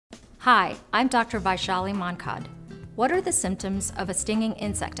Hi, I'm Dr. Vaishali Mankad. What are the symptoms of a stinging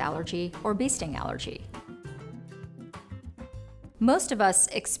insect allergy or bee sting allergy? Most of us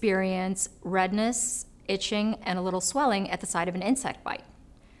experience redness, itching, and a little swelling at the site of an insect bite.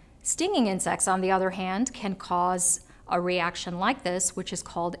 Stinging insects, on the other hand, can cause a reaction like this, which is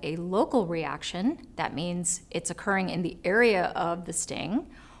called a local reaction. That means it's occurring in the area of the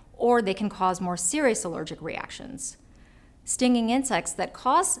sting, or they can cause more serious allergic reactions. Stinging insects that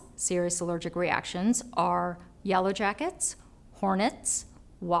cause serious allergic reactions are yellow jackets, hornets,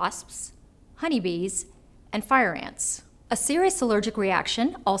 wasps, honeybees, and fire ants. A serious allergic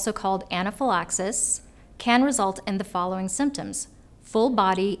reaction, also called anaphylaxis, can result in the following symptoms: full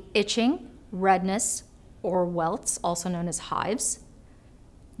body itching, redness, or welts, also known as hives,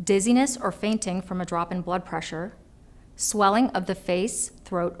 dizziness or fainting from a drop in blood pressure, swelling of the face,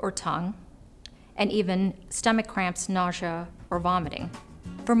 throat, or tongue, and even stomach cramps, nausea, or vomiting.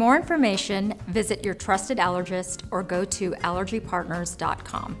 For more information, visit your trusted allergist or go to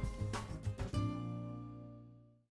allergypartners.com.